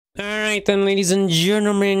Alright then, ladies and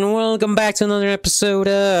gentlemen, welcome back to another episode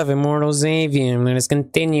of Immortals of Avium. Let us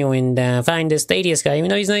continue and find this Thaddeus guy, even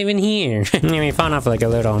though he's not even here. We found off like a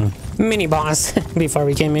little mini-boss before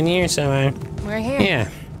we came in here, so we're here. Yeah.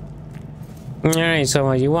 Alright,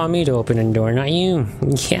 so you want me to open the door, not you.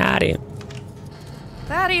 Got it.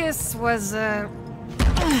 Thaddeus was,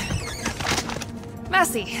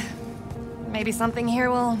 messy. Maybe something here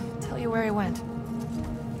will tell you where he went.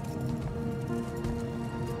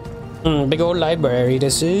 Big old library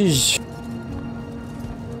this is.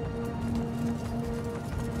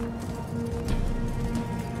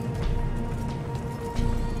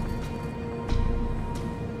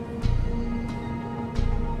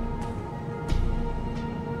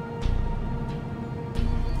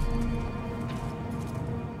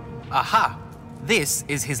 Aha! This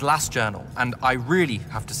is his last journal, and I really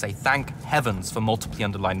have to say thank heavens for multiply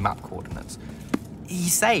underlined map coordinates. He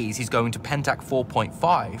says he's going to Pentac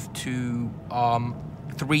 4.5 to,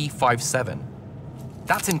 357.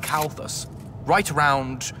 That's in Calthus, right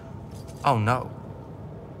around... oh no.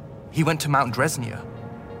 He went to Mount Dresnia.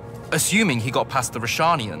 Assuming he got past the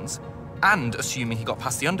Rashanians, and assuming he got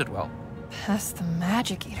past the Underwell. Past the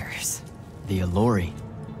Magic Eaters. The Allori.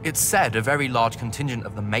 It's said a very large contingent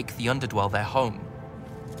of them make the Underdwell their home.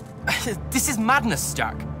 This is madness,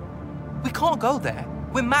 Jack. We can't go there.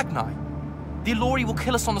 We're Magni. The Allori will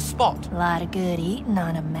kill us on the spot. A lot of good eating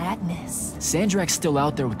on a Magnus. Sandrak's still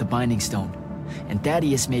out there with the Binding Stone, and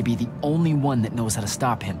Thaddeus may be the only one that knows how to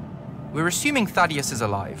stop him. We're assuming Thaddeus is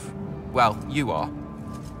alive. Well, you are.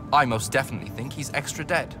 I most definitely think he's extra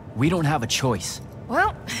dead. We don't have a choice.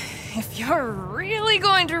 Well, if you're really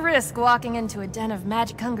going to risk walking into a den of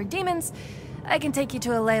magic-hungry demons, I can take you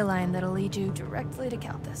to a ley line that'll lead you directly to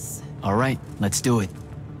Calthus. All right, let's do it.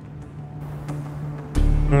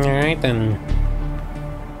 Alright then.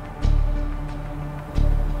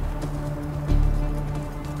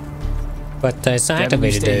 But it's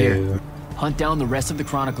activated though. Hunt down the rest of the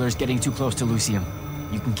chroniclers getting too close to Lucium.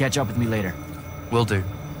 You can catch up with me later. Will do.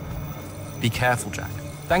 Be careful, Jack.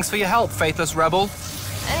 Thanks for your help, faithless rebel.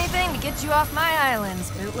 Anything to get you off my islands,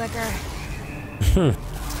 bootlicker.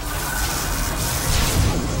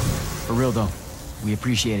 For real though, we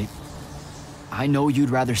appreciate it. I know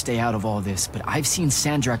you'd rather stay out of all this, but I've seen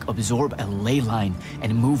Sandrak absorb a ley line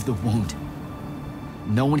and move the wound.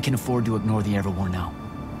 No one can afford to ignore the Everwar now.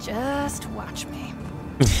 Just watch me.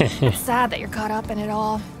 It's sad that you're caught up in it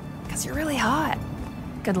all, because you're really hot.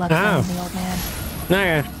 Good luck finding the old man.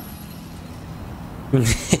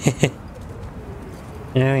 Okay.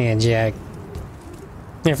 Oh yeah, Jack.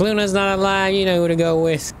 If Luna's not alive, you know who to go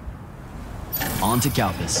with. On to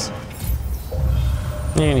Calthus.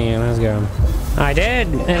 Anyway, let's go. I did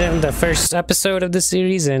in the first episode of the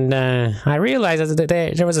series, and I realized that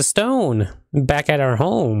there was a stone back at our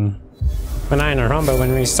home. Well, not in our home, but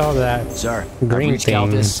when we saw that Sir, green I've reached thing.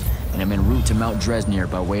 Calthus, and I'm en route to Mount Dresnir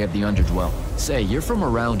by way of the Underdwell. Say, you're from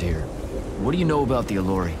around here. What do you know about the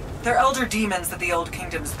Allori? They're elder demons that the Old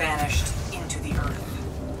Kingdoms banished into the earth.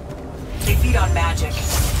 They feed on magic and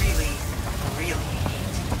really hate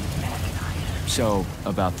mankind. So,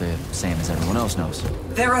 about the same as everyone else knows.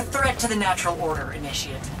 They're a threat to the natural order,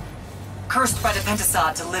 Initiate. Cursed by the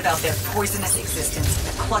Pentasod to live out their poisonous existence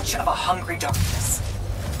in the clutch of a hungry darkness.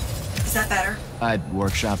 Is that better? I'd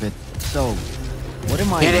workshop it. So, what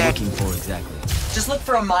am I looking for exactly? Just look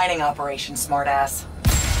for a mining operation, smartass.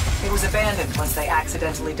 It was abandoned once they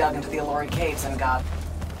accidentally dug into the Allori caves and got...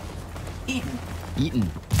 eaten. Eaten.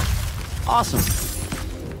 Awesome.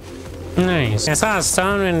 Nice. I saw a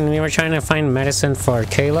stone when we were trying to find medicine for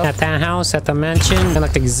Caleb at that house at the mansion. It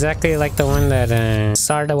looked exactly like the one that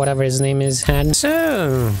Sarda, whatever his name is, had.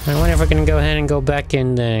 So, I wonder if we're gonna go ahead and go back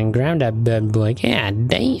and grab that bad boy. Yeah,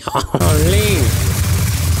 damn. Holy.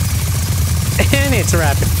 And it's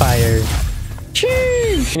rapid fire.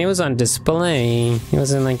 And it was on display. It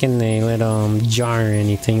wasn't like in a little jar or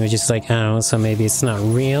anything. It was just like, oh, so maybe it's not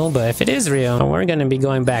real. But if it is real, we're gonna be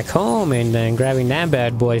going back home and grabbing that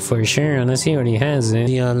bad boy for sure. Unless he already has it.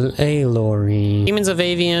 The Allori. Demons of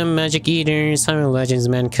Avium, Magic Eaters, time of legends,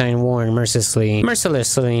 mankind warned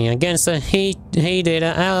mercilessly against the hated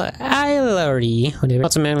Allori,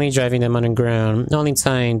 ultimately driving them underground. Only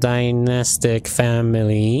time dynastic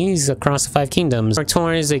families across the 5 kingdoms work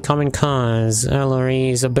towards a common cause.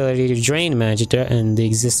 Allori's ability to drain magic and the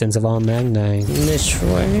existence of all Magni. This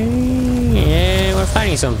way? Yeah, we're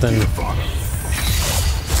fighting something.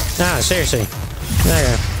 Ah, seriously.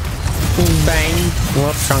 There. Bang.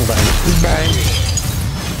 Whoops, wrong button. Bang.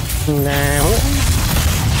 Now.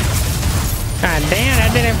 God damn,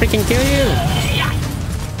 that didn't freaking kill you.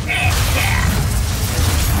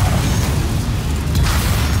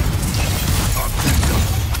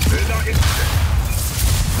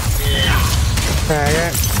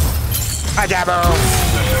 Alright.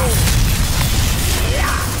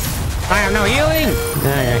 I have no healing!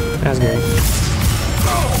 Okay, that's good.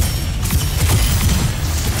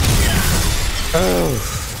 Oh.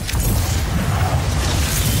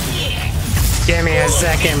 Give me a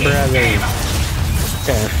second, brother.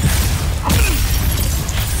 Okay.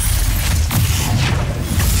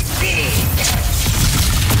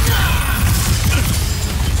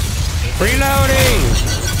 Reloading!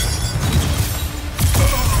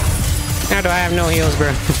 How do I have no heals,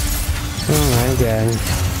 bro? Oh my god.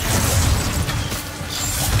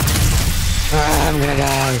 I'm gonna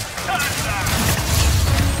die.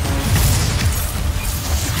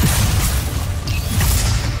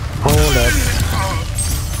 Hold up.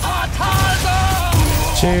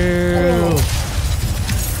 2,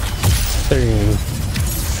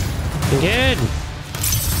 3. Good.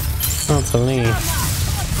 Hopefully.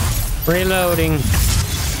 Reloading.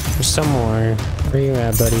 There's some more. Where you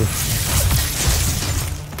at, buddy?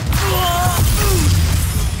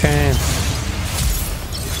 Okay.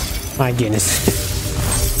 My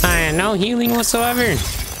goodness. I had no healing whatsoever.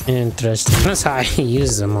 Interesting. That's how I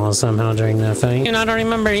use them all somehow during that fight. And I don't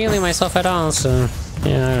remember healing myself at all, so...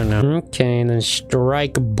 yeah, I don't know. Okay, then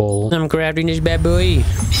strike bolt. I'm grabbing this bad boy.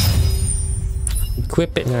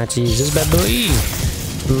 Equip it. Not to use this bad boy.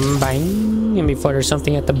 Bang. And before there's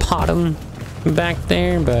something at the bottom back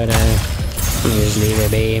there, but just leave it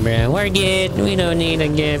be, bro. We're good. We don't need to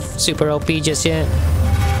get super OP just yet.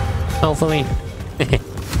 Hopefully.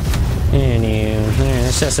 Anyway,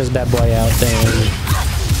 let's test this bad boy out there.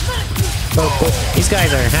 Oh. These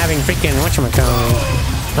guys are having freaking whatchamacallit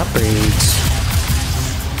upgrades.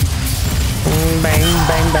 Bang,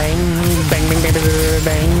 bang, bang, bang, bang, bang, bang,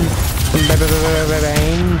 bang, bang, bang,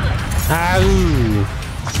 bang. Ow!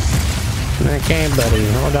 Okay, buddy,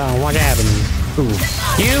 hold on. What happened? Ooh.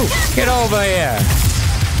 You get over here!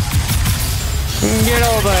 Get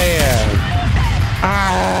over here!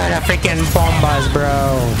 Ah, the freaking bombas,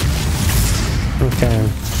 bro. Okay.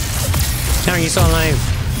 How are you so alive?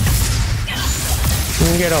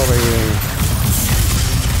 Get over here.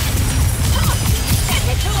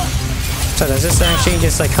 So does this actually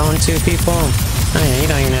just like hone two people? Oh yeah, you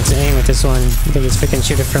don't even have to aim with this one. You can just freaking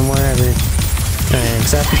shoot it from wherever. Alright,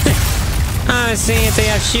 except... ah, see, if they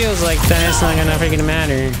have shields like that, it's not gonna freaking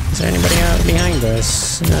matter. Is there anybody out behind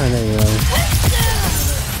us? Oh, there you go.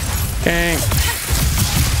 Okay.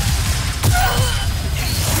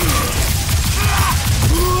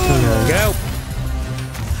 There we go.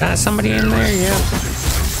 Got somebody in there? Yep.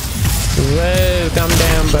 Whoa, come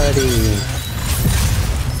down, buddy.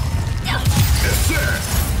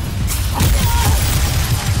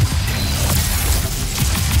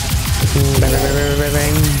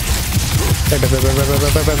 Bang.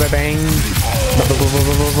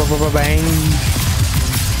 Bang.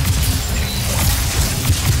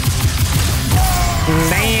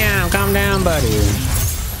 Damn, calm down, buddy.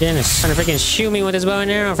 Dennis trying to freaking shoot me with his bow and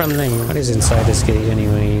arrow from thing. What is inside this gate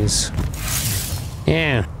anyways?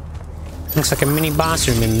 Yeah. Looks like a mini boss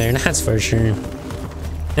room in there, that's for sure.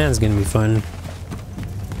 That's gonna be fun.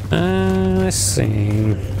 Let's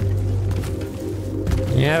see.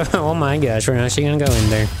 Yeah, oh my gosh, we're actually gonna go in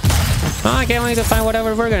there. Oh, I can't wait to find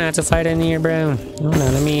whatever we're gonna have to fight in here, bro. Hold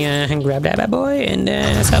on, let me grab that bad boy and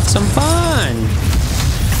let's have some fun.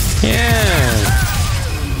 Yeah.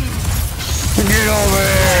 Get over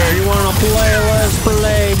here! You wanna play? Let's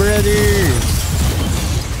play, brother!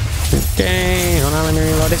 Okay, hold on, let me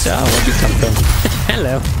reload this. Oh, where'd you come from?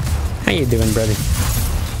 Hello. How you doing, brother?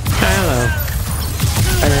 Hello.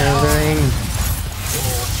 Everything.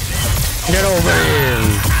 Get over here!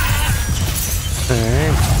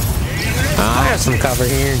 Alright. Oh, I have some cover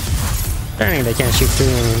here. Apparently they can't shoot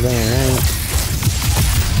through anything, right?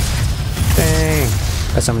 Dang.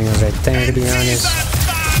 That's somebody else right there, to be honest.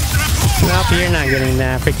 Nope, you're not getting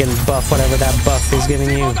that freaking buff, whatever that buff is giving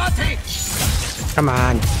you. Come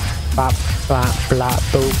on. Bop, bop, blop,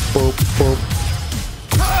 boop, boop, boop.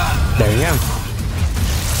 There you go.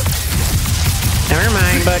 Never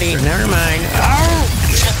mind, buddy. Never mind. Oh!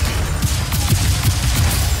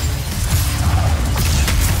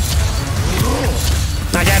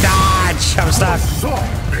 I got dodge! I'm stuck.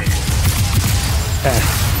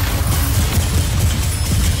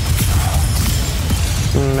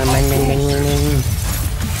 Bang, bang, bang, bang, bang.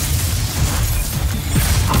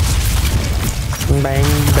 Bang,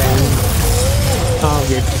 bang. All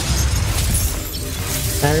good.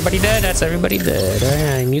 Everybody dead? That's everybody dead.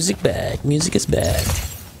 Alright, music back. Music is back.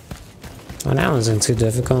 Oh, that wasn't too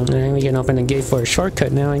difficult. Alright, we can open the gate for a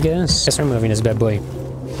shortcut now, I guess. Guess we're moving this bad boy.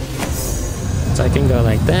 So I can go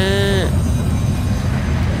like that.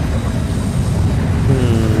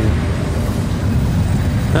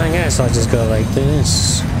 I guess I'll just go like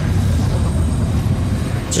this.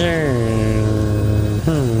 Sure.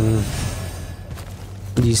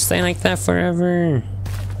 Do you stay like that forever?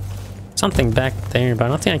 Something back there, but I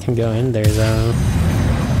don't think I can go in there though.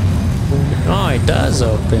 Oh, it does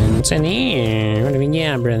open. What's in here? What do we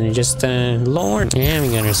got, brother? Just Lord. Yeah, we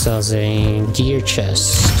got ourselves a gear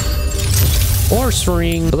chest. Horse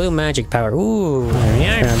ring. Blue magic power. Ooh. There we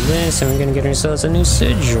are. Grab this, and we're gonna get ourselves a new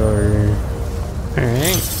sigil.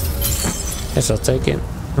 Alright. Guess I'll take it.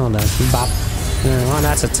 Hold on. Bop. Oh,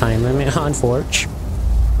 that's a time limit on Forge.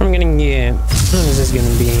 I'm gonna get. What is this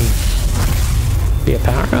gonna be? Be a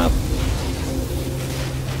power up?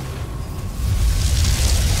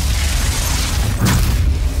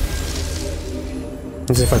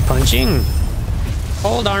 Is it for punching?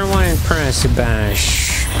 Hold R1 and press to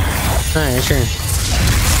bash. Alright, sure.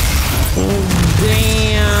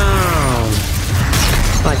 Damn!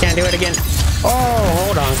 Oh, I can't do it again. Oh,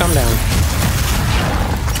 hold on, calm down.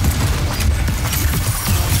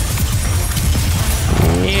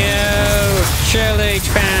 Yo, chill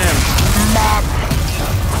fam.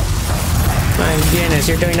 My goodness,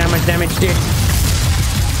 you're doing that much damage, dude.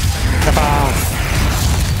 Come on.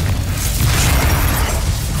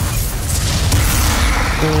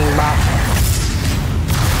 Bop.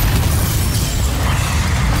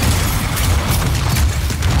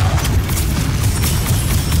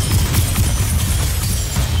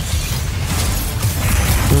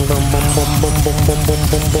 Boom, boom, boom, boom, boom, boom, boom,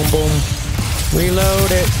 boom, boom, boom.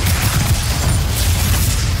 Reload it.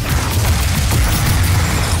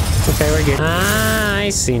 Okay, we're good. Ah, I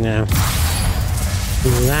see now.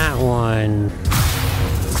 That one.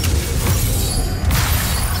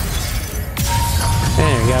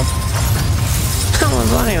 There we go. I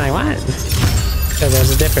was wondering, like, what? So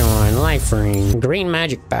there's a different one. Life ring. Green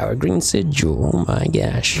magic power. Green sigil. Oh my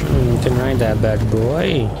gosh. You can ride that bad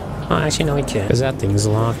boy. Oh, actually, no, we can't. Because that thing's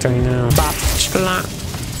locked right now. Bop. Splat.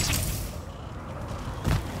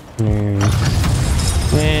 And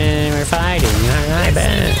we're fighting. I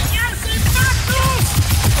bet.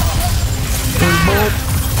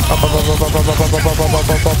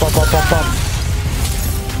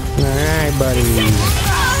 Alright, buddy.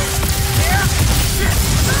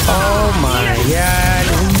 Oh my god.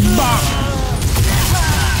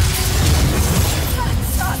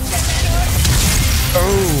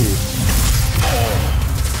 Oh.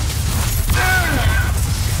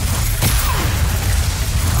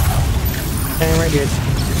 And we're good.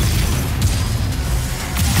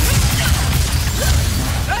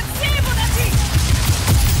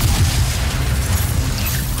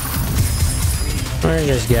 Where's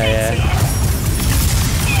this guy at?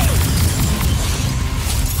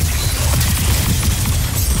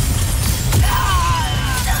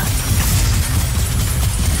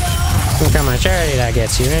 Oh, come on, charity that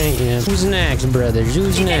gets you, right? Yeah. Who's next, brothers?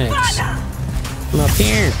 Who's next? I'm up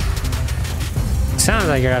here. Sounds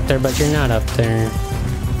like you're up there, but you're not up there.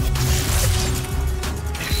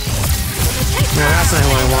 No, that's not the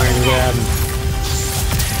one I wanted to grab.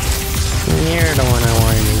 You're the one I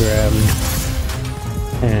wanted to grab.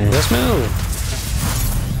 And let's move.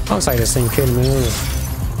 Looks like this thing could move.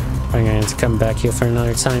 I'm gonna have to come back here for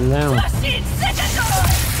another time though.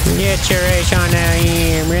 Get your ace on out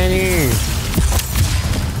here, brother.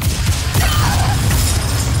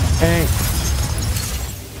 Hey.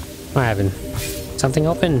 What happened? Something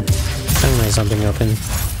open? Sounds like something open.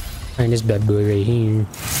 Alright, this bad boy right here.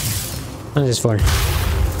 What is this for?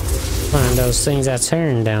 One of those things that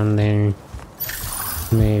turn down there.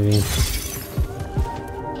 Maybe.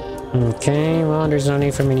 Okay, well, there's no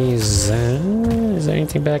need for me to use that. Is there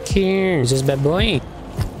anything back here? Is this bad boy?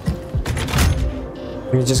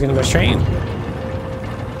 We're just gonna go straight?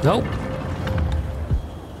 Nope.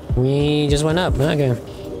 We just went up. Okay.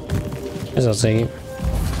 Guess I'll take it.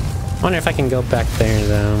 Wonder if I can go back there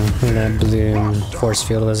though, where that blue force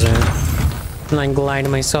field is at. And I glide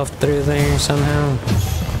myself through there somehow.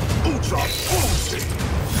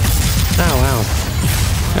 Oh wow.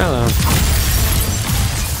 Hello.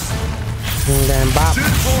 And then bop.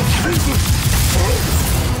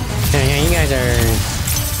 Yeah, you guys are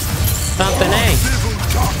something, eh?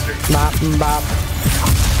 Bop and bop.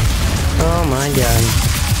 Oh my god.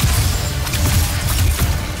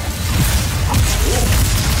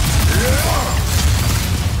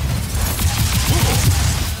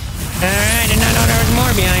 Alright, did not know there was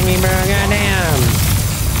more behind me, bro. Goddamn.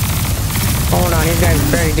 Hold on, these guys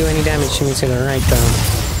barely do any damage to me to the right, though.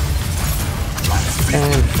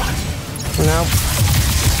 Nope.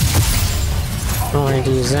 I wanted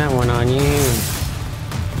to use that one on you.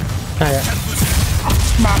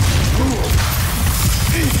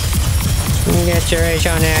 Get your ass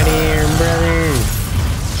on out of here, brother.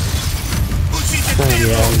 Oh,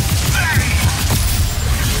 yeah.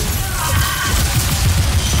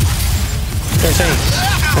 Let's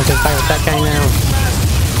just fight with that guy now.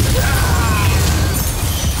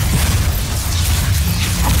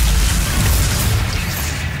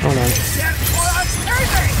 Hold on.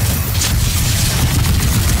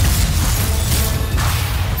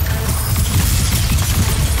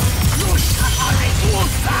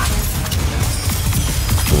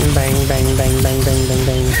 Bang, bang, bang, bang, bang, bang,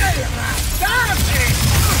 bang.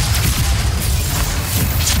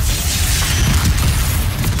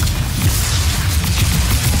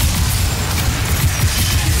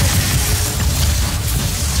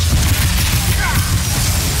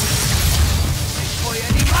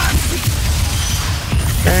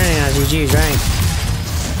 GG's, right?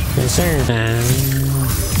 Yes, sir.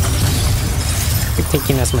 Keep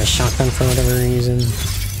thinking that's my shotgun for whatever reason.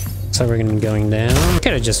 So we're gonna be going down.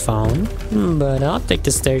 Could have just fallen, but I'll take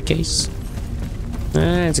the staircase.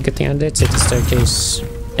 It's a good thing I did take the staircase.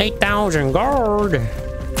 8,000 gold! Yeah,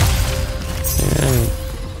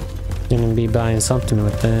 gonna be buying something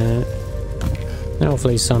with that.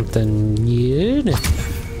 Hopefully something good.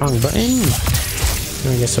 Wrong button.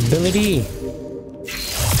 I guess ability.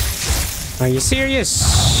 Are you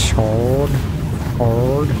serious? Hold.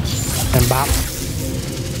 And bop.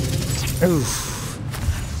 Oof.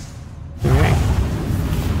 Alright.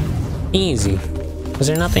 Easy. Was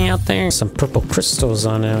there nothing out there? Some purple crystals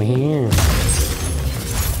on out here.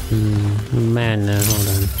 Man, hold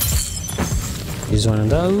on. Use one of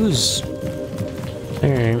those.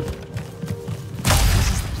 Alright.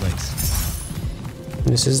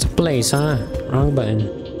 This is the place, huh? Wrong button.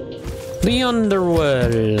 The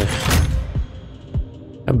Underwell.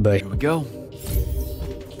 Oh boy. Here we go.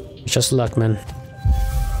 Just luck, man.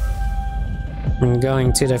 I'm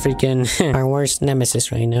going to the freaking our worst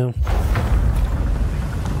nemesis right now.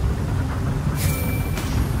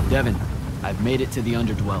 Devin, I've made it to the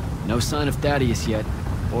Underdwell. No sign of Thaddeus yet,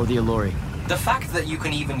 or the Allori. The fact that you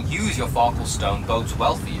can even use your Farkle Stone bodes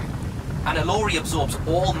well for you. And Allori absorbs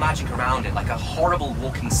all magic around it like a horrible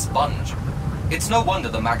walking sponge. It's no wonder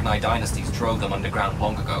the Magni dynasties drove them underground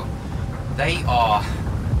long ago. They are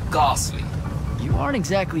ghastly. You aren't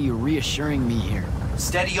exactly reassuring me here.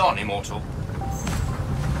 Steady on, Immortal.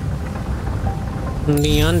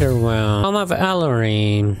 The Underwell. Home of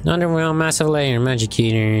Allori. Underwell massive layer magic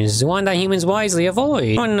eaters. One that humans wisely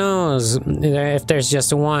avoid. Who knows if there's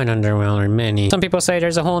just one Underwell or many. Some people say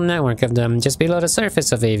there's a whole network of them just below the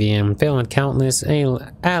surface of Avium, filled with countless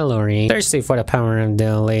Allori, thirsty for the power of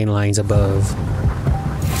the ley lines above.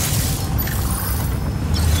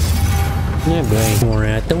 Yeah, boy. We're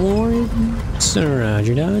at the ward. So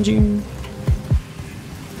Roger Dodger.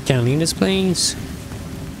 Can't leave this place.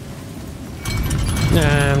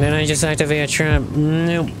 Then I just activate a trap.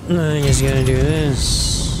 Nope. I just gotta do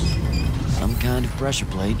this. Some kind of pressure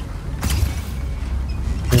plate.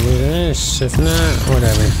 I do this. If not,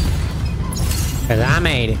 whatever. Cause I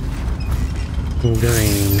made it.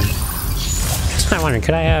 Green. I wonder,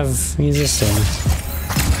 could I have used this thing?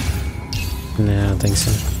 No, I don't think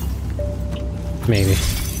so. Maybe.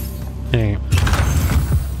 Alright.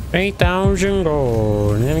 8,000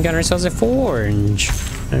 gold. And then we got ourselves a forge.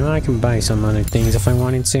 And I can buy some other things if I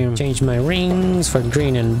wanted to. Change my rings for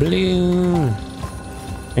green and blue.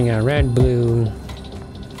 I got red, blue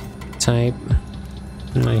type.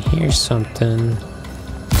 And I hear something.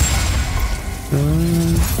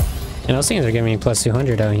 And those things are giving me plus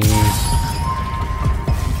 200 out here.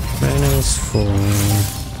 Minus 4.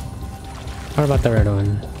 What about the red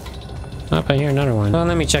one? Up I hear another one. Well,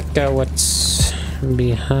 let me check out what's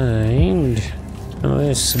behind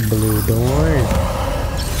this blue door.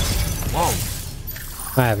 Whoa.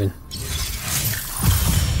 I haven't.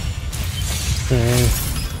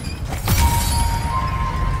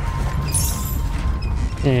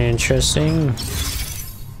 Interesting.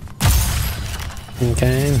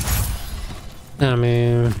 Okay. I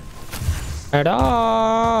mean, at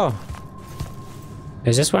all.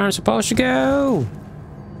 Is this where I'm supposed to go?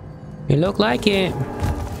 You look like it.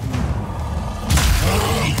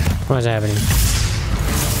 What's happening?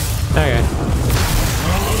 Okay.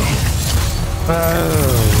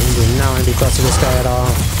 Oh, we do not want to be close to this guy at all.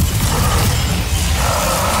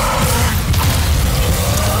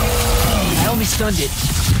 I only stunned it.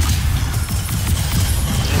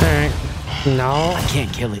 Alright. No. I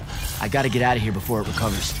can't kill it. I gotta get out of here before it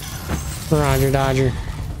recovers. Roger, Dodger.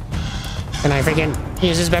 Can I freaking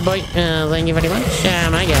use this bad boy? Thank you very much. Oh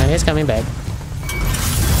my god, it's coming back.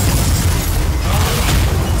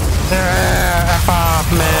 F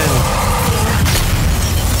off, man.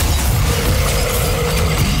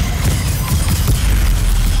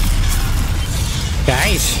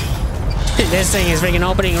 this thing is freaking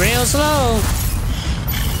opening real slow.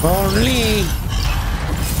 Holy.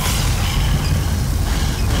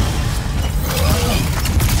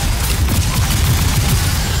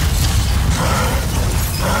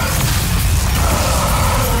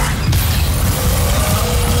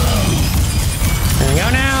 There we go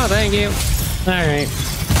now. Thank you. All right.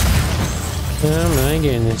 Oh my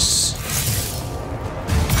goodness.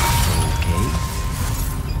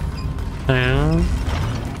 Ow.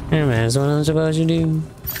 That's what I'm supposed to do.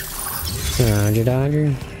 Roger,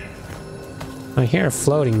 Dodger. I hear a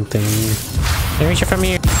floating thing. Can I reach it from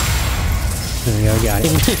here? There we go, got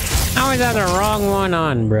it. I always have the wrong one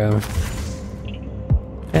on, bro.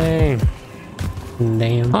 Hey.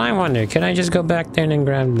 Damn. I wonder, could I just go back there and then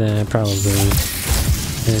grab the... Probably.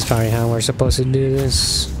 This is probably how we're supposed to do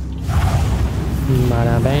this.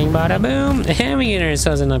 Bada bang, bada boom. And we get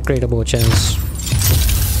ourselves an upgradable chest.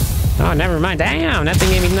 Oh, never mind. Damn, that thing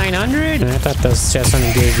gave me 900? I thought those chests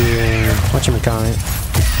only gave you, whatchamacallit.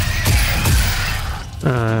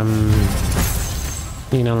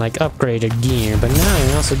 You know, like upgraded gear. But now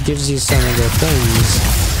it also gives you some of the things.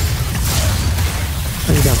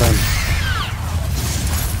 Where you come from?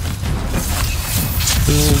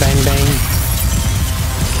 Bang, bang.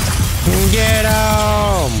 Get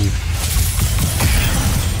him!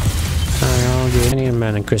 Alright, all good. I need a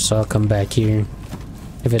mana crystal. I'll come back here.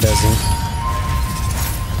 If it doesn't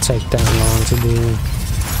take that long to do.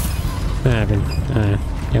 What happened?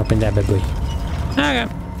 Open that bad boy. Okay.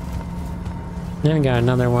 Then we got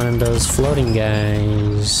another one of those floating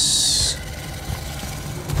guys.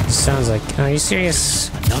 Sounds like... Are you serious?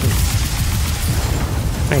 Another.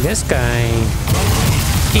 Hey, this guy...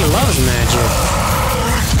 He loves magic.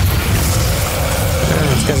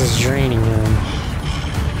 Oh, it's because it's draining him.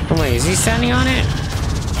 Oh, wait, is he standing on it?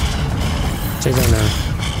 I don't know.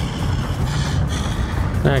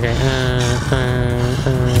 Okay,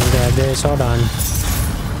 grab this, hold on.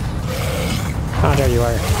 Oh, there you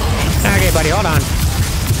are. Okay, buddy, hold on.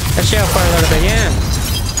 Let's chill for a little bit, yeah.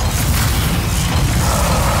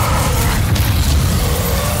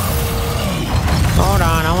 Hold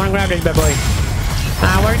on, I want to grab this bad boy.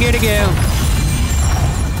 We're good to go.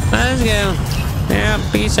 Let's go. Yeah,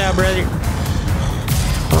 peace out, brother.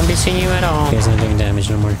 Won't be seeing you at all. He's not doing damage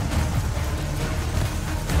no more.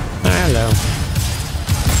 Hello.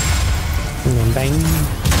 And then bang.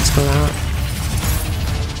 Let's go out.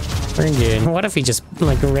 We're good. What if we just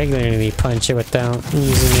like regularly punch it without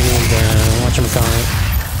using any of the whatchamacallit?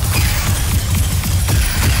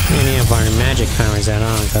 Any of our magic powers at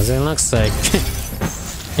all? Because it looks like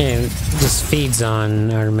it just feeds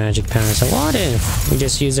on our magic powers. So what if we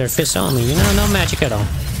just use our fists only? You know, no magic at all.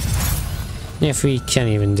 If we can't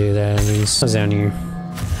even do that, at least. What's down here?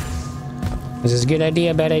 Is this a good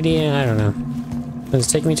idea, bad idea? I don't know. Does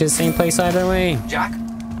it take me to the same place either way? Jack,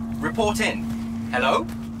 report in. Hello?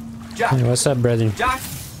 Jack. Hey, what's up, brother? Jack.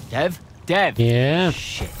 Dev? Yeah?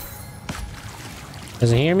 Shit.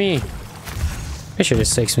 Doesn't hear me? Pretty sure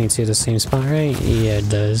this takes me to the same spot, right? Yeah, it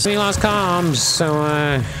does. We lost comms, so,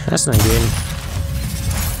 that's not good.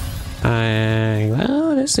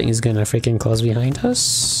 Well, this thing is gonna freaking close behind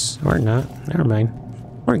us. Or not. Never mind.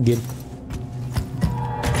 We're good.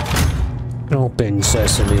 Open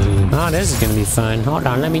sesame. Oh, this is gonna be fun. Hold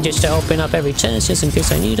on, let me just open up every chest just in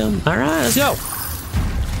case I need them. Alright, let's go!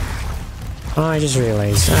 Oh, I just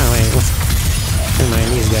realized. Oh, wait. Never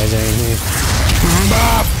mind, these guys are in here.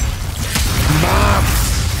 Bop! Bop!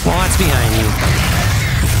 What's behind you?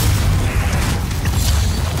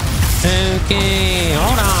 Okay,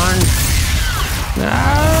 hold on. No,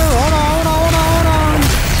 hold on.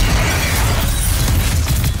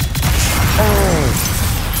 Oh.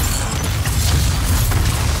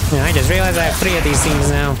 Yeah, I just realized I have 3 of these things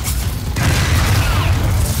now.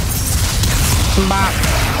 Bop.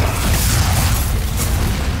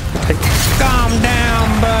 Calm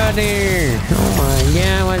down, buddy. Oh my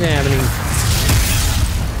god, what's happening?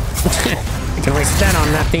 I can waste that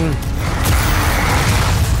on nothing.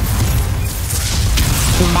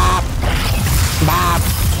 Bop. Bop.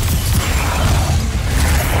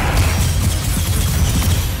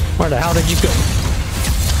 Where the hell did you go?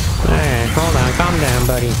 Alright, hold on, calm down,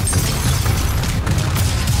 buddy.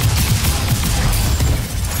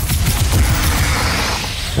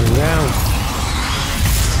 There we go.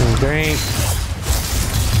 That's great.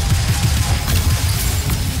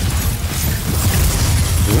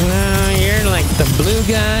 You're like the blue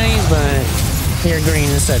guy, but you're green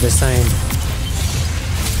instead this time.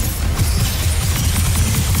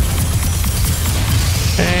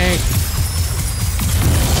 Hey.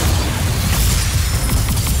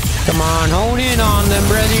 Come on, hold in on them,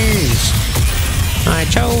 brothers. I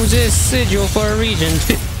chose this sigil for a reason,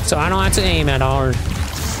 so I don't have to aim at all.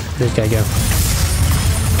 This guy go.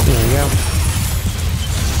 There we go.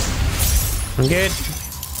 I'm good.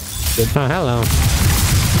 Good. Oh, hello.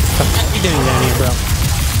 What are you doing down here, bro?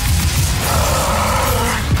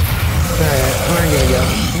 Alright, we're good, go.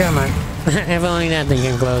 Come on. If only that thing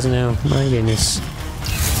can close now. My goodness.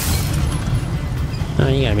 Oh,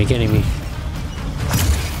 you gotta be kidding me.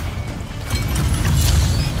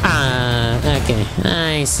 Okay.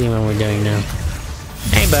 I see what we're doing now.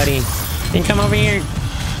 Hey, buddy. Can you come over here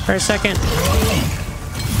for a second?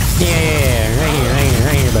 Yeah. Right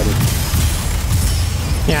here, buddy.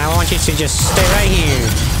 Yeah, I want you to just stay right here.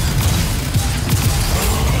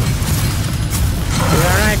 Is it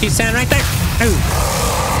alright if you stand right there? Ooh.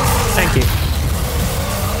 Thank you.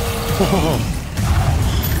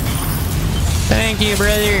 Thank you,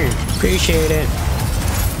 brother. Appreciate it.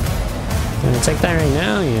 Can I take that right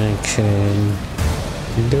now? Yeah, I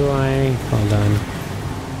could. Do I? Hold on.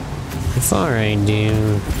 Before I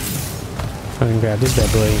do, I'm gonna grab this bad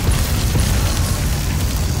boy.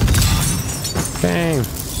 Bang.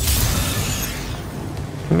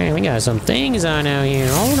 Man, we got some things on out here.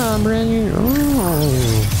 Hold on, brother. Oh,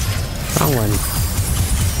 wrong one.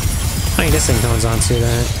 I think this thing holds onto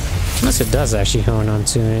that. Unless it does actually hold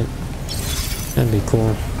onto it. That'd be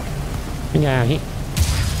cool. We got here.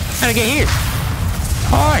 Gotta get here.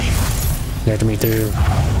 Oi! Let me through.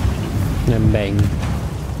 Then bang.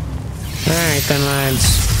 Alright then, lads.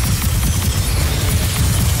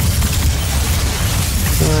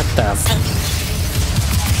 What the f?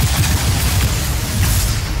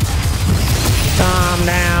 Calm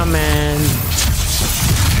down, man.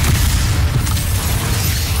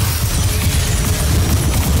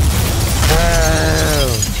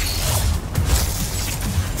 Oh.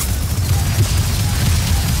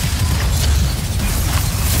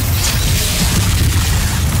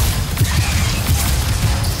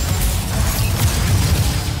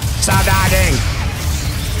 Stop dodging!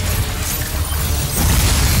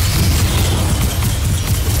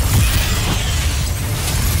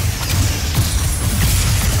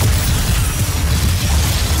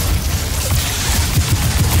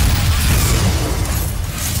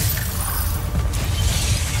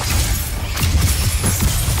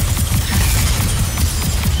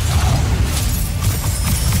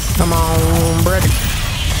 Come on, brother.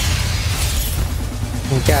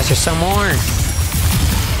 Got you some more.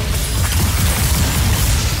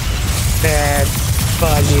 Bad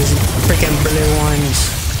fudgies, freaking blue ones.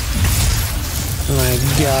 Oh my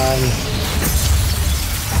god.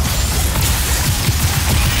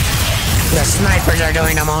 The snipers are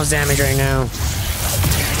doing the most damage right now.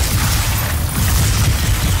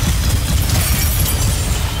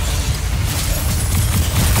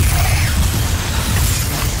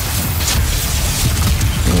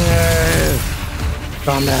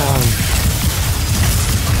 Calm down.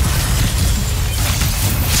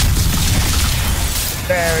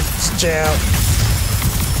 There, it's chill.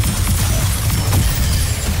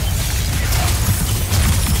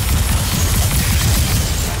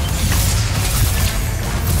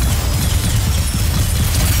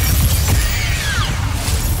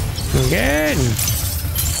 Good.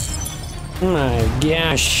 Oh my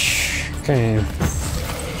gosh. Okay.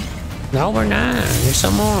 No, we're not. There's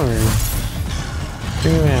some more.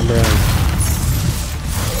 Where you at, bro?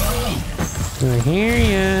 I hear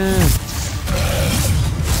ya.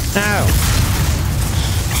 Ow.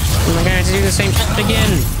 Am I gonna have to do the same shit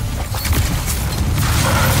again?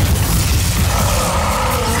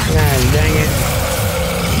 God dang it.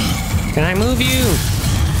 Can I move you?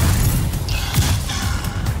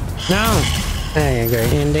 No. Okay,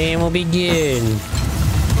 great. And then we'll be good.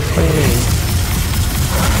 What do you mean?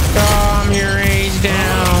 Calm your rage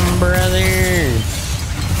down, brother.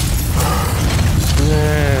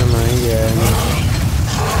 Oh my god.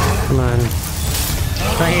 Come on.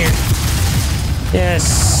 Right here.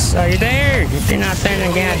 Yes. Are you there? If you're not there,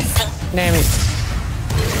 then god damn it.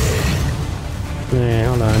 Yeah,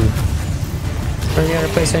 hold on. Where's the other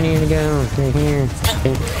place I need to go? Right here.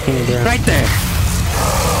 Right there.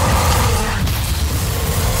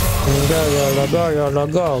 Go, Yolo, go, Yolo,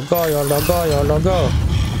 go. Go, Yolo, go, Yolo, go.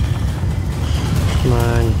 Come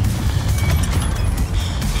on.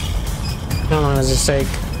 How long does this take?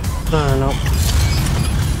 I don't know.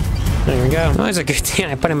 There we go. Oh, it's a good thing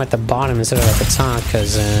I put him at the bottom instead of at the top,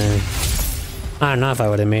 because I don't know if I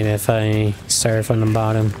would have made it if I started from the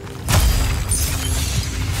bottom.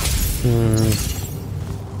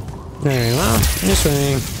 Alright, well, this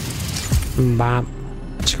way. Bop.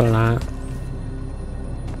 Chola.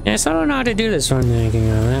 Yes, I don't know how to do this one. I can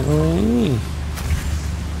go that way.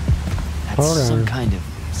 Hold on. some kind of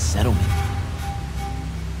settlement.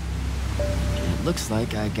 And it looks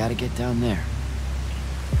like I gotta get down there.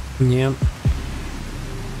 Yep.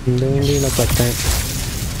 Do indeed look like that.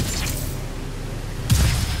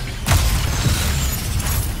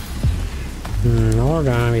 Hold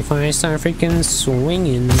on, before I start freaking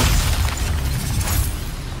swinging.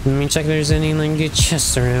 Let me check if there's any like good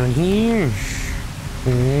chests around here.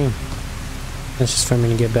 Okay. That's just for me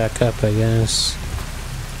to get back up, I guess.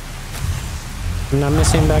 I'm not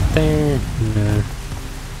missing back there. No.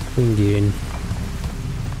 We good.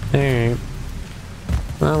 Alright.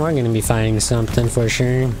 Well, we're gonna be finding something for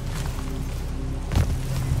sure.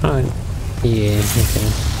 Oh, yeah, okay.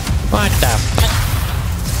 What the fuck?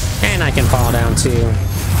 And I can fall down too.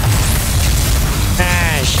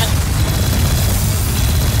 Ash!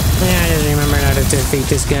 Yeah, I just remember how to defeat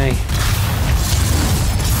this guy.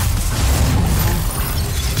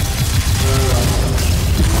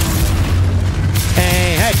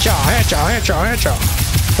 Hey, headshot, headshot, headshot, headshot!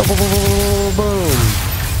 Boom, boom, boom, boom, boom!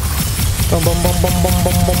 Boom, boom, boom, boom, boom,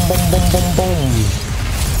 boom, boom, boom, boom, boom, boom.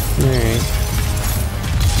 Alright.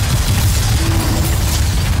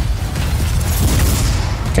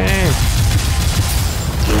 Okay.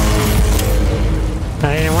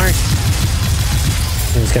 That didn't work.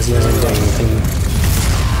 It's because he wasn't doing anything.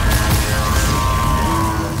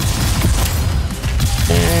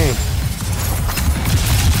 Alright.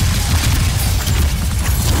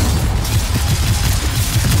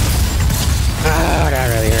 Oh, that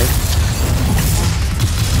really hurt.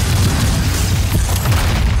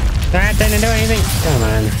 That didn't do anything. Come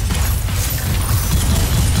on.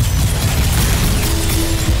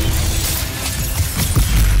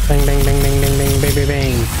 Bang, bang, bang, bang, bang, bang, bang, bang,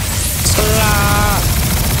 bang. Slah!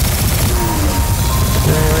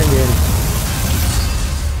 We're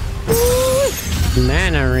good.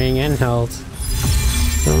 Mana ring and health.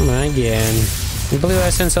 Oh my god. Blue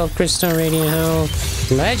essence, health crystal, radiant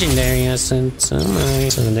health. Legendary essence. Oh my.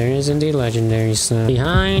 So there is indeed legendary stuff.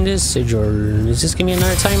 Behind is Sigurd. Is this gonna be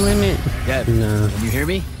another time limit? Deb, No. can you hear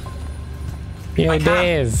me? Yo, I can,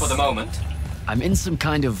 Dave. for the moment. I'm in some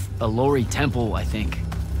kind of Alori temple, I think.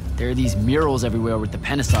 There are these murals everywhere with the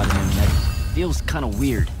Pentasod in them that feels kind of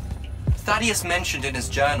weird. Thaddeus mentioned in his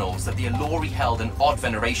journals that the Alori held an odd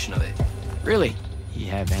veneration of it. Really? You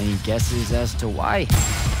have any guesses as to why?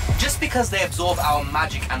 Just because they absorb our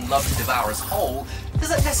magic and love to devour us whole,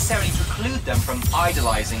 doesn't necessarily preclude them from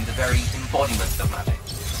idolizing the very embodiment of magic.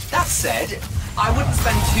 That said, I wouldn't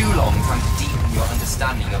spend too long trying to deepen your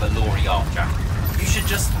understanding of Alori art, Jack. You should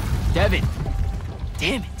just... Devin!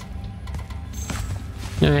 Damn it!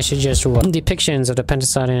 I should just watch depictions of the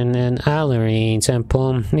Pentasodin and Alori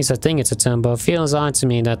temple. At least I think it's a temple. It feels odd to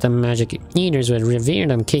me that the magic eaters would revere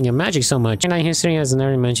the king of magic so much. And history has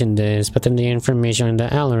never mentioned this, but then the information on the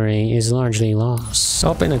Alori is largely lost.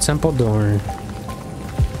 Open the temple door.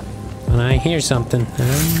 And I hear something.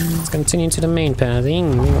 Let's continue to the main path.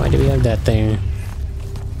 Why do we have that there?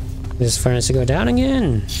 Is this for us to go down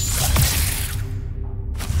again?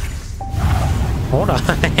 Hold on.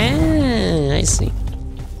 I see.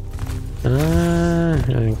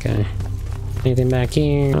 Okay. Anything back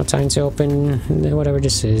here? No time to open whatever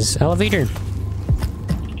this is. Elevator.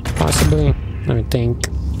 Possibly. I would think.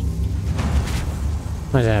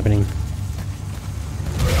 What's happening?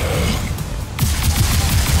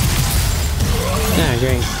 Ah,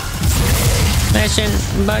 great. Listen,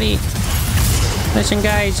 buddy. Listen,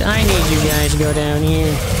 guys. I need you guys to go down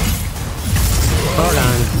here. Hold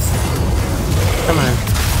on. Come on.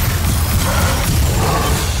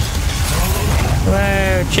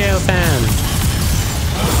 Whoa, chill, fam.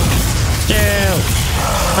 Chill.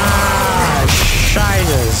 Ah,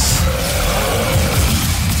 shiders.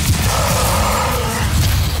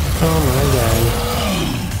 Oh my god.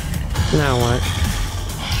 Now what?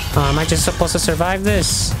 Oh, am I just supposed to survive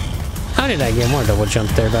this? How did I get more double jump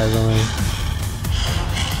there, by the way?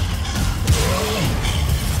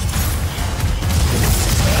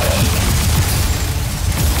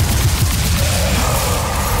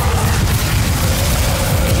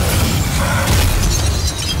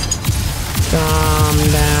 Calm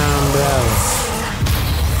down, bro.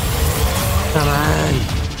 Come on.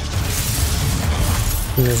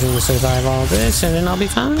 I'm just gonna survive all this and then I'll be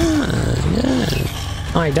fine. Yeah.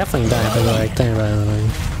 Oh, I definitely died if I go right there, by the way.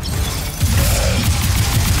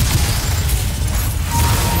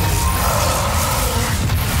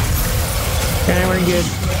 Okay, we're good.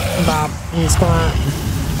 Bop and squat.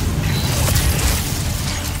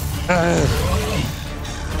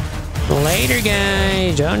 Later,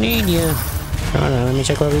 guys. Don't need you. Hold on, let me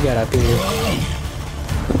check what we got up here.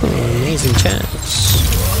 Ooh, amazing chance.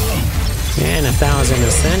 And 1,000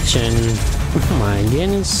 ascension. Oh my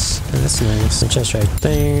goodness. That's nice. Just right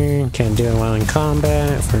there. Can't do it while in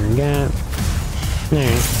combat. Forgot.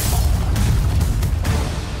 Alright.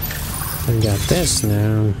 We got this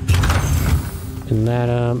now. And that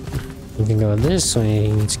up. We can go this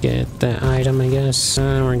way. Let's get that item, I guess.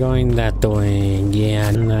 We're going that way. Yeah.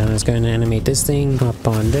 And let's go and animate this thing. Hop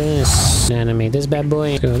on this. Animate this bad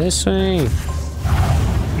boy. Let's go this way.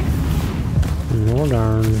 Hold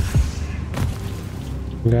on.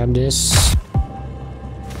 Grab this.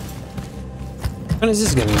 What is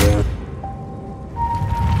this gonna do?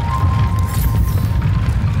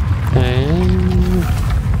 And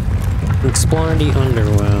explore the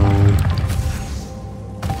Underwell.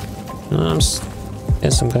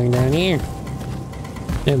 Guess I'm going down here.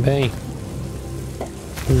 Yeah, babe.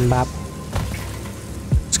 Bop.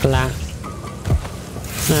 Skla.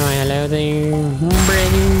 Oh, hello there,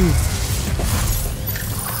 Brady.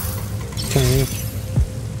 Okay.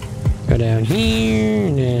 Go down here.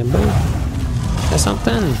 Yeah, boom. That's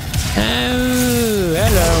something. Oh,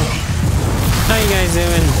 hello. How you guys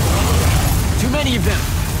doing? Too many of them.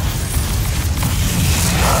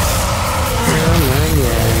 Oh my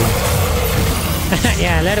god.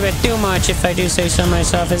 Yeah, a little bit too much if I do say so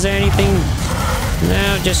myself. Is there anything?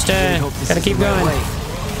 No, just gotta keep going.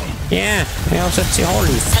 Yeah, we also see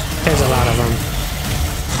holy. There's a lot of them.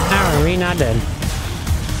 How are we not dead?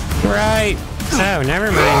 Right. Oh,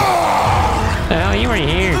 never mind. The hell, you weren't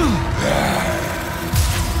here.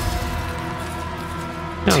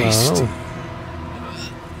 Hello.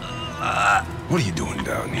 What are you doing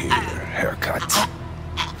down here? Haircut.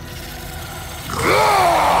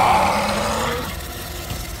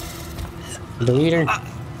 The leader.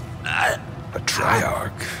 A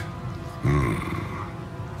triarch.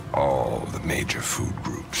 All the major food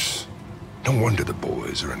groups. No wonder the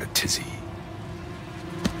boys are in a tizzy.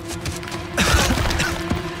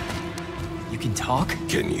 You can talk?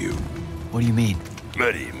 Can you? What do you mean?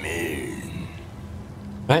 What do you mean?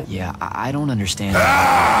 What? Yeah, I don't understand.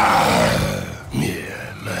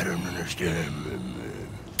 Yeah, I don't understand.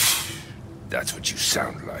 That's what you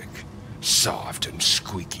sound like. Soft and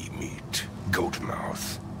squeaky meat. Goat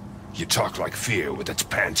mouth. You talk like fear with its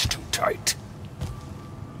pants too tight.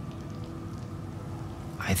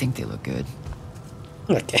 I think they look good.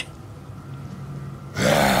 Okay.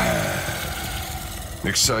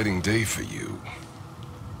 Exciting day for you.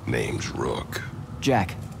 Name's Rook.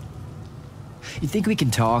 Jack, you think we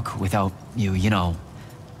can talk without you know,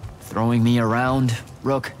 throwing me around,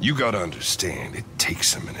 Rook? You gotta understand, it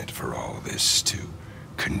takes a minute for all this to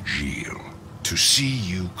congeal. To see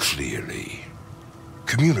you clearly.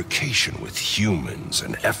 Communication with humans,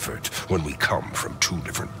 an effort when we come from two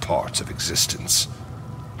different parts of existence.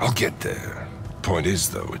 I'll get there. Point is,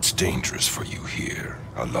 though, it's dangerous for you here.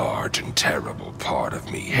 A large and terrible part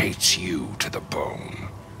of me hates you to the bone.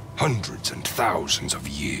 Hundreds and thousands of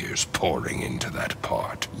years pouring into that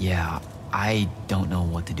part. Yeah, I don't know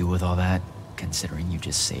what to do with all that, considering you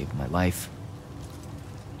just saved my life.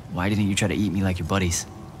 Why didn't you try to eat me like your buddies?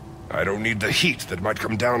 I don't need the heat that might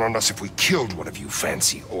come down on us if we killed one of you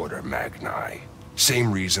fancy Order Magni.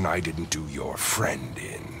 Same reason I didn't do your friend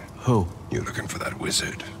in. Who? You're looking for that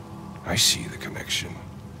wizard. I see the connection.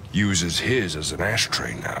 Uses his as an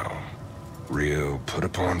ashtray now. Real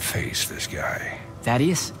put-upon face, this guy.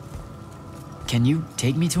 Thaddeus? Can you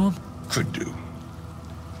take me to him? Could do.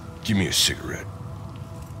 Give me a cigarette.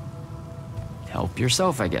 Help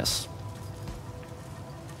yourself, I guess.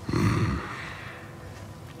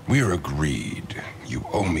 We're agreed. You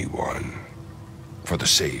owe me one. For the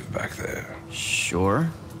save back there. Sure.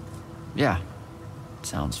 Yeah.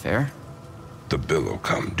 Sounds fair. The bill'll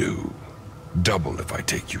come due. Double if I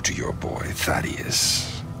take you to your boy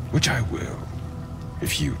Thaddeus. Which I will.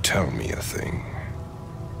 If you tell me a thing.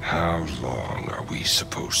 How long are we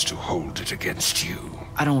supposed to hold it against you?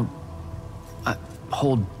 I don't...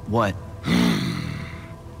 hold what?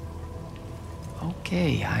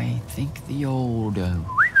 Okay, I think the old,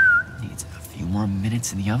 needs a few more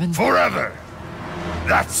minutes in the oven. Forever!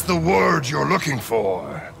 That's the word you're looking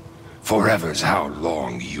for. Forever's how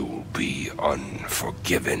long you'll be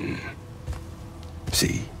unforgiven.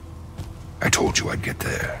 See? I told you I'd get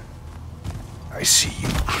there. I see you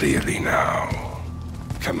clearly now.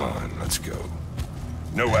 Come on, let's go.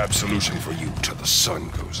 No absolution for you till the sun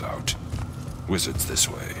goes out. Wizards this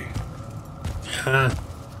way. Huh.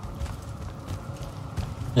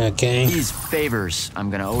 Okay. These favors I'm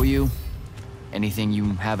gonna owe you. Anything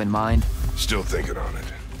you have in mind? Still thinking on it.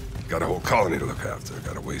 Got a whole colony to look after.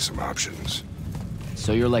 Gotta weigh some options.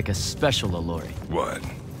 So you're like a special Allori. What?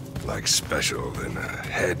 Like special in a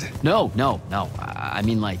head? No. I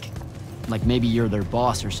mean like, Like maybe you're their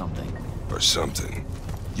boss or something. Or something.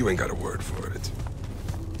 You ain't got a word for it.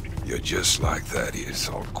 You're just like Thaddeus,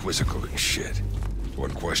 all quizzical and shit.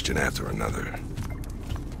 One question after another.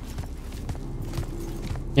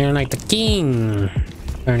 You're like the king,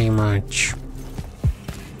 pretty much.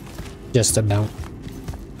 Just about.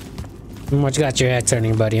 What you got your head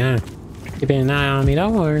turning, buddy, huh? Keeping an eye on me,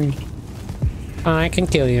 don't worry. I can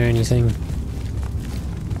kill you or anything.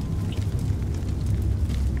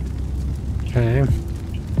 Okay.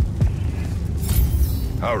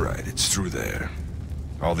 Alright, it's through there.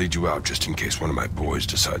 I'll lead you out just in case one of my boys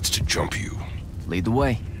decides to jump you. Lead the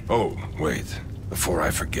way. Oh, wait. Before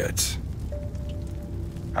I forget.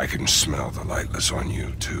 I can smell the lightless on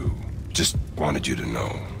you, too. Just wanted you to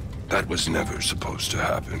know. That was never supposed to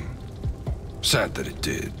happen. Sad that it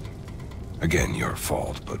did. Again, your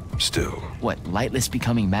fault, but still. What, Lightless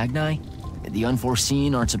becoming Magni? The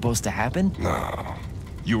unforeseen aren't supposed to happen? No.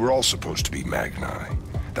 You were all supposed to be Magni.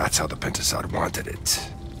 That's how the Pentasod wanted it.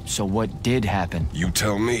 So what did happen? You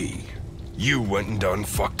tell me. You went and done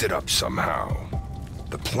fucked it up somehow.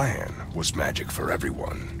 The plan was magic for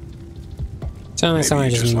everyone. Sound like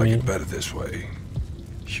Maybe you just like me. it better this way.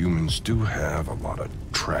 Humans do have a lot of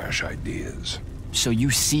trash ideas. So you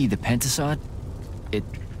see the Pentasod?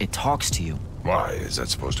 It talks to you. Why? Is that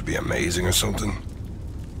supposed to be amazing or something?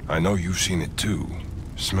 I know you've seen it too.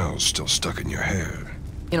 Smell's still stuck in your hair.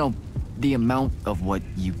 You know, the amount of what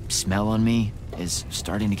you smell on me is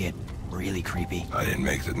starting to get really creepy. I didn't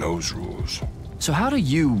make the nose rules. So how do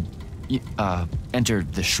you enter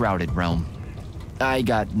the Shrouded Realm? I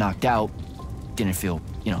got knocked out. Didn't feel,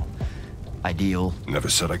 ideal. Never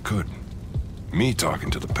said I could. Me talking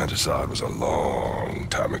to the Pentasod was a long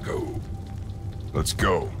time ago. Let's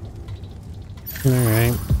go.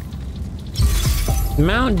 Alright.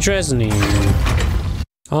 Mount Dresney.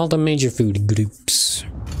 All the major food groups.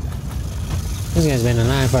 This guy's been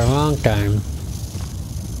alive for a long time.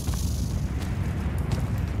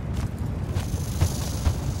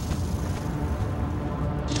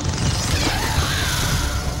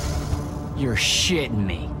 You're shitting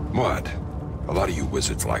me. What? A lot of you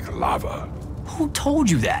wizards like lava. Who told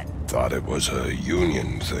you that? Thought it was a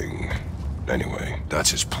union thing. Anyway, that's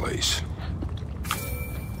his place.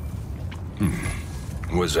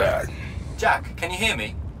 What's that? Jack, can you hear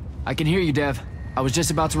me? I can hear you, Dev. I was just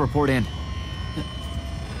about to report in.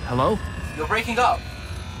 Hello? You're breaking up.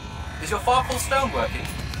 Is your Farfall stone working?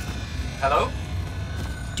 Hello?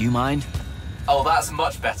 Do you mind? Oh, that's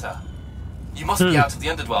much better. You must be out of the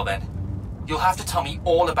Underwell then. You'll have to tell me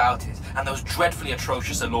all about it, and those dreadfully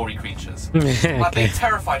atrocious Allori creatures. I'm being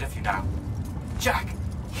terrified of you now. Jack,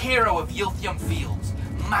 hero of Yilthium Fields,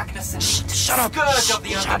 Magnus and Shut up! Scourge of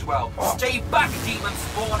the Underwell. Stay back, demon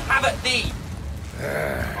spawn, have at thee!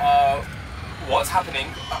 What's happening?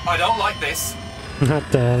 I don't like this. What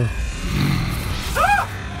the hell?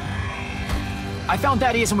 I found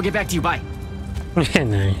Thaddeus and we'll get back to you. Bye.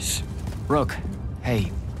 Nice. Rook,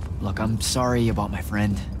 hey, look, I'm sorry about my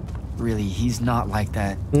friend. Really, he's not like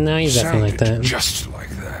that. No, he's definitely like Sounded that. just like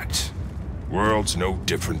that. World's no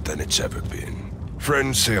different than it's ever been.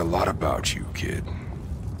 Friends say a lot about you, kid.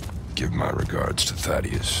 Give my regards to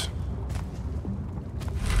Thaddeus.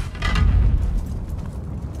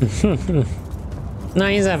 No,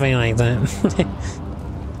 he's definitely like that.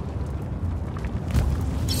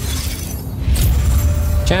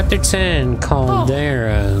 Chapter 10,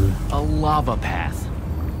 Caldera. A lava path.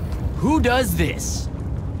 Who does this?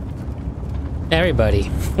 Everybody.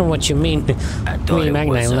 What you mean? I Me and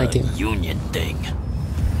Magni like it. union thing.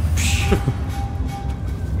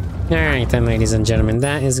 Alright then, ladies and gentlemen,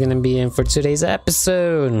 that is gonna be it for today's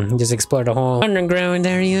episode. Just explored the whole underground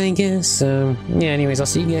area, I guess. So, yeah, anyways, I'll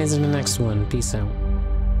see you guys in the next one. Peace out.